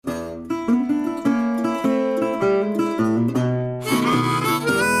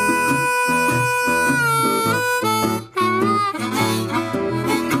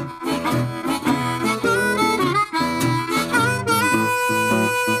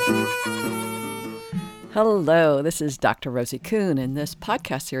Hello, this is Dr. Rosie Kuhn, and this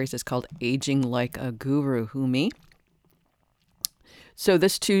podcast series is called Aging Like a Guru, Who Me? So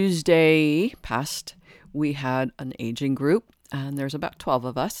this Tuesday past, we had an aging group, and there's about 12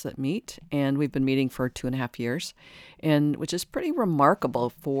 of us that meet, and we've been meeting for 2.5 years, and which is pretty remarkable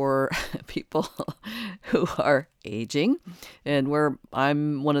for people who are aging. And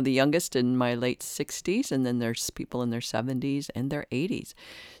I'm one of the youngest in my late 60s, and then there's people in their 70s and their 80s.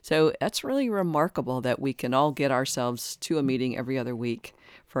 So that's really remarkable that we can all get ourselves to a meeting every other week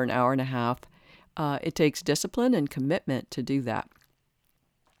for an hour and a half. It takes discipline and commitment to do that.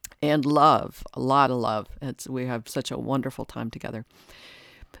 And love, a lot of love. We have such a wonderful time together.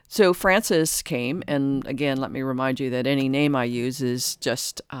 So Frances came, and again, let me remind you that any name I use is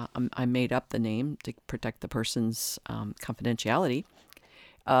just, I made up the name to protect the person's confidentiality.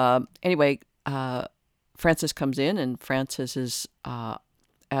 Anyway, Frances comes in, and Frances is,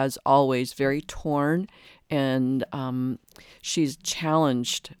 as always, very torn, and she's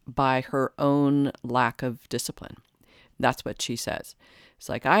challenged by her own lack of discipline. That's what she says. It's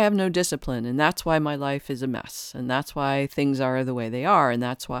like, I have no discipline, and that's why my life is a mess, and that's why things are the way they are, and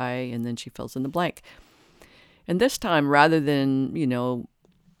that's why, and then she fills in the blank. And this time, rather than,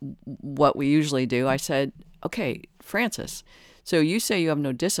 what we usually do, I said, okay, Frances, so you say you have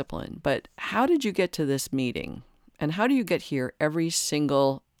no discipline, but how did you get to this meeting? And how do you get here every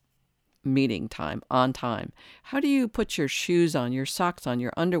single meeting time on time? How do you put your shoes on, your socks on,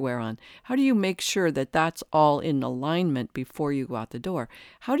 your underwear on? How do you make sure that that's all in alignment before you go out the door?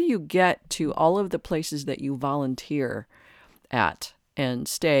 How do you get to all of the places that you volunteer at and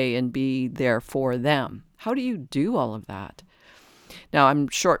stay and be there for them? How do you do all of that? Now, I'm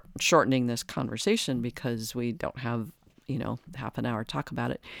shortening this conversation because we don't have, half an hour to talk about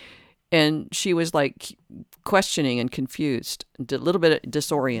it. And she was like questioning and confused, a little bit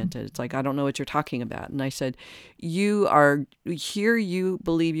disoriented. It's like, I don't know what you're talking about. And I said, you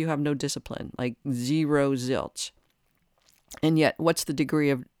believe you have no discipline, like zero zilch. And yet, what's the degree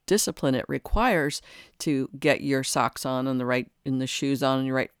of discipline it requires to get your socks on and the shoes on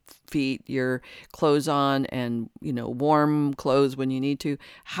your right feet, your clothes on, and, warm clothes when you need to?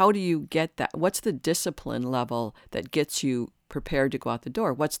 How do you get that? What's the discipline level that gets you prepared to go out the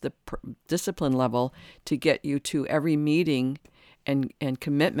door? What's the discipline level to get you to every meeting and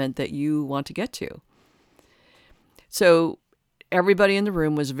commitment that you want to get to? So everybody in the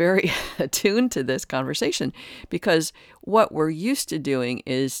room was very attuned to this conversation, because what we're used to doing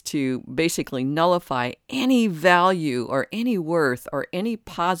is to basically nullify any value or any worth or any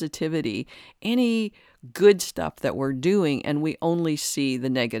positivity, any good stuff that we're doing, and we only see the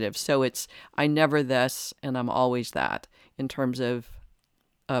negative. So it's, I never this and I'm always that, in terms of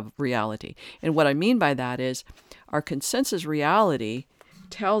reality. And what I mean by that is our consensus reality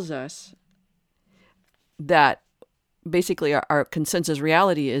tells us that basically our consensus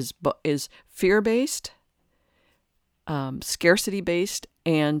reality is fear-based, scarcity-based,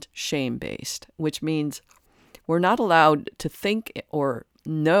 and shame-based, which means we're not allowed to think or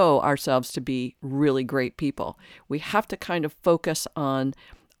know ourselves to be really great people. We have to kind of focus on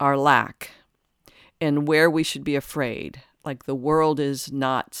our lack and where we should be afraid. Like, the world is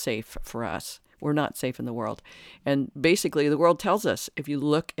not safe for us. We're not safe in the world. And basically, the world tells us, if you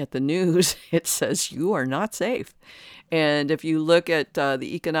look at the news, it says you are not safe. And if you look at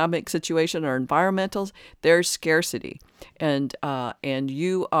the economic situation or environmentals, there's scarcity. And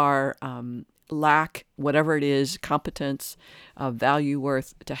you are lack whatever it is, competence, value,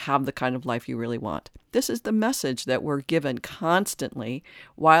 worth, to have the kind of life you really want. This is the message that we're given constantly,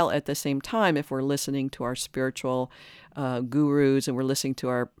 while at the same time, if we're listening to our spiritual gurus and we're listening to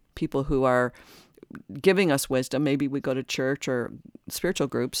our people who are giving us wisdom, maybe we go to church or spiritual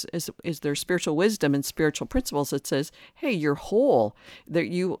groups, is there spiritual wisdom and spiritual principles that says, hey, you're whole, that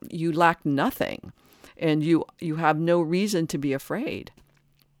you lack nothing, and you have no reason to be afraid.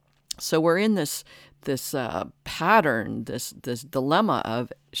 So we're in this pattern, this dilemma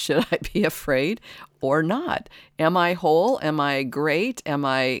of, should I be afraid or not? Am I whole? Am I great? Am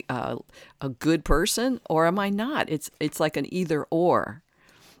I a good person, or am I not? It's like an either or,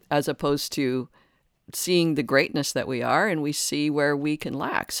 as opposed to seeing the greatness that we are, and we see where we can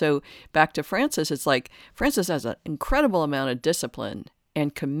lack. So back to Frances, it's like Frances has an incredible amount of discipline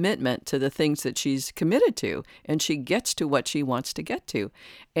and commitment to the things that she's committed to, and she gets to what she wants to get to.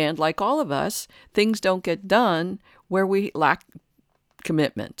 And like all of us, things don't get done where we lack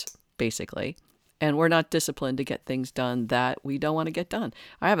commitment, basically. And we're not disciplined to get things done that we don't want to get done.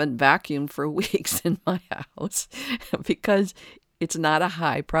 I haven't vacuumed for weeks in my house because it's not a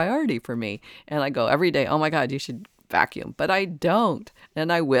high priority for me. And I go every day, oh my God, you should vacuum. But I don't.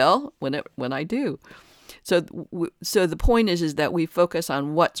 And I will when I do. So the point is that we focus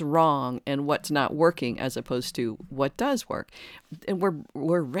on what's wrong and what's not working as opposed to what does work. And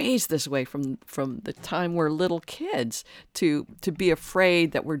we're raised this way from the time we're little kids to be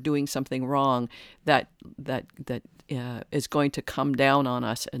afraid that we're doing something wrong that is going to come down on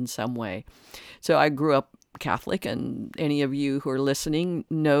us in some way. So I grew up Catholic, and any of you who are listening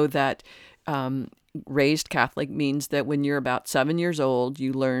know that raised Catholic means that when you're about 7 years old,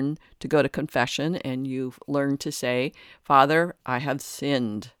 you learn to go to confession and you learn to say, Father, I have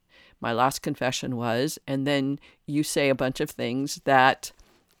sinned. My last confession was, and then you say a bunch of things that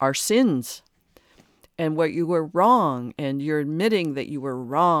are sins and what you were wrong, and you're admitting that you were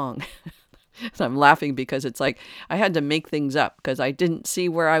wrong. And I'm laughing because it's like I had to make things up because I didn't see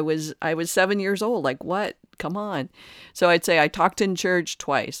where I was 7 years old. Like, what? Come on. So I'd say I talked in church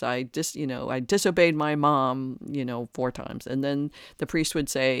twice. I disobeyed my mom, 4 times. And then the priest would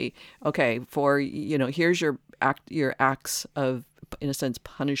say, okay, here's your acts of, in a sense,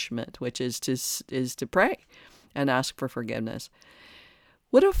 punishment, which is to pray and ask for forgiveness.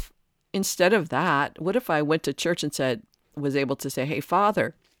 What if instead of that, what if I went to church and was able to say, hey,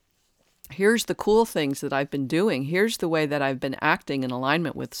 Father, here's the cool things that I've been doing. Here's the way that I've been acting in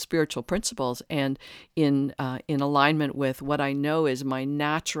alignment with spiritual principles and in alignment with what I know is my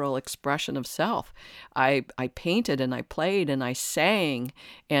natural expression of self. I painted and I played and I sang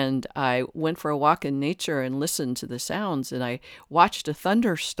and I went for a walk in nature and listened to the sounds and I watched a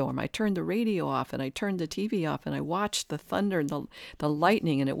thunderstorm. I turned the radio off and I turned the TV off and I watched the thunder and the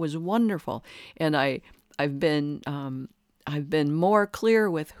lightning, and it was wonderful. And I've been more clear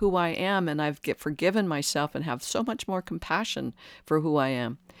with who I am, and I've forgiven myself and have so much more compassion for who I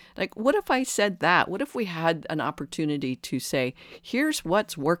am. Like, what if I said that? What if we had an opportunity to say, here's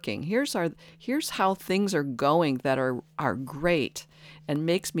what's working. Here's how things are going that are great and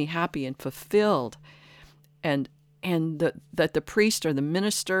makes me happy and fulfilled. And that the priest or the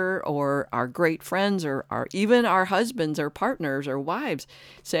minister or our great friends or even our husbands or partners or wives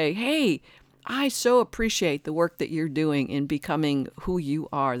say, hey, I so appreciate the work that you're doing in becoming who you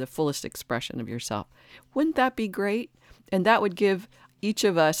are, the fullest expression of yourself. Wouldn't that be great? And that would give each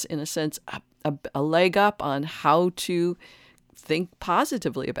of us, in a sense, a leg up on how to think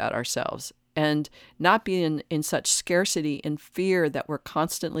positively about ourselves and not be in such scarcity and fear that we're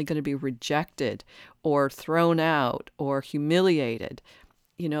constantly going to be rejected or thrown out or humiliated.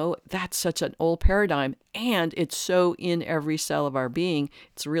 That's such an old paradigm, and it's so in every cell of our being.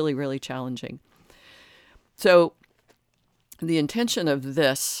 It's really, really challenging. So the intention of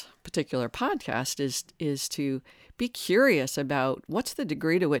this particular podcast is to be curious about what's the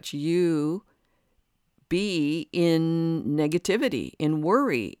degree to which you be in negativity, in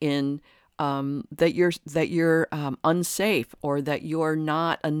worry, in that you're unsafe or that you're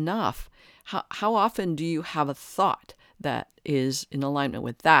not enough. How often do you have a thought that is in alignment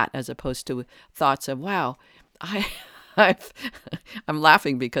with that, as opposed to thoughts of, wow, I'm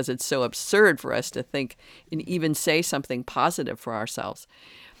laughing because it's so absurd for us to think and even say something positive for ourselves.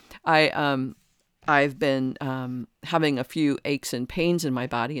 I've been having a few aches and pains in my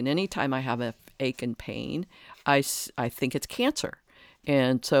body, and anytime I have an ache and pain, I think it's cancer.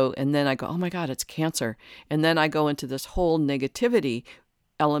 And then I go, oh my God, it's cancer. And then I go into this whole negativity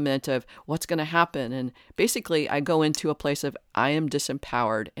element of what's going to happen. And basically I go into a place of I am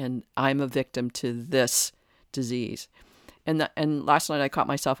disempowered and I'm a victim to this disease. And last night I caught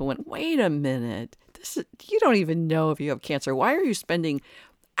myself and went, wait a minute, you don't even know if you have cancer. Why are you spending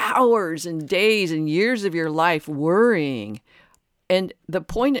hours and days and years of your life worrying? And the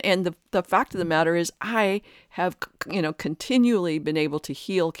point and the fact of the matter is I have, continually been able to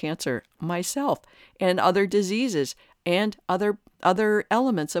heal cancer myself and other diseases and other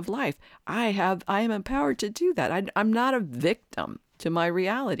elements of life. I am empowered to do that. I'm not a victim to my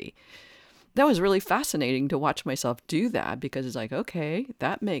reality. That was really fascinating to watch myself do that, because it's like, okay,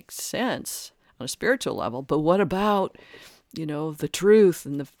 that makes sense on a spiritual level, but what about, the truth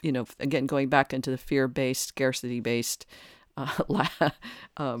and again, going back into the fear-based, scarcity-based,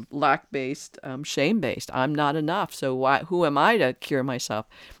 lack-based, shame-based. I'm not enough. So who am I to cure myself?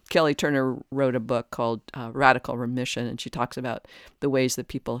 Kelly Turner wrote a book called Radical Remission, and she talks about the ways that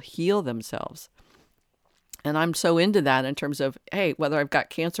people heal themselves. And I'm so into that in terms of, hey, whether I've got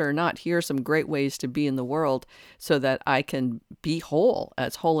cancer or not, here are some great ways to be in the world so that I can be whole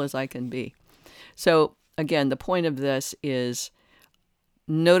as I can be. So again, the point of this is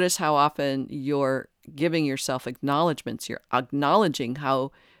notice how often you're giving yourself acknowledgments. You're acknowledging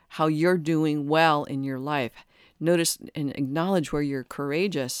how you're doing well in your life. Notice and acknowledge where you're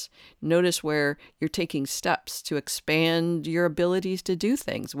courageous. Notice where you're taking steps to expand your abilities to do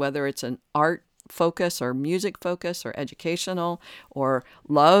things, whether it's an art focus or music focus or educational or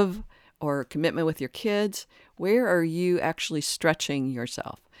love or commitment with your kids? Where are you actually stretching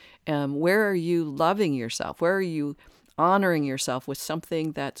yourself? Where are you loving yourself? Where are you honoring yourself with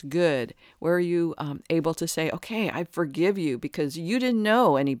something that's good? Where are you able to say, okay, I forgive you because you didn't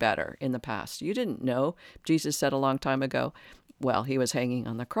know any better in the past. You didn't know. Jesus said a long time ago, well, he was hanging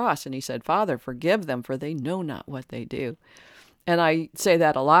on the cross and he said, Father, forgive them for they know not what they do. And I say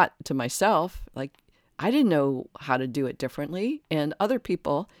that a lot to myself. Like, I didn't know how to do it differently. And other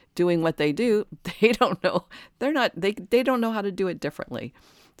people doing what they do, they don't know. They don't know how to do it differently.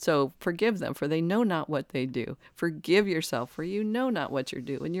 So forgive them, for they know not what they do. Forgive yourself, for you know not what you're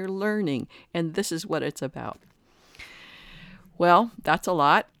doing. You're learning, and this is what it's about. Well, that's a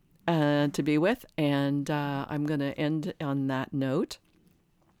lot to be with, and I'm going to end on that note.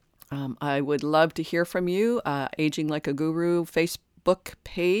 I would love to hear from you. Aging Like a Guru Facebook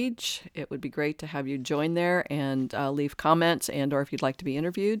page. It would be great to have you join there and leave comments, and or if you'd like to be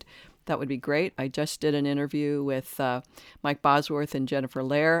interviewed, that would be great. I just did an interview with Mike Bosworth and Jennifer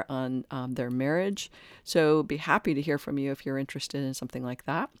Lair on their marriage. So be happy to hear from you if you're interested in something like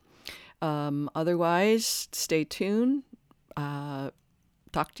that. Otherwise, stay tuned.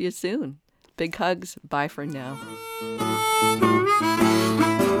 Talk to you soon. Big hugs. Bye for now.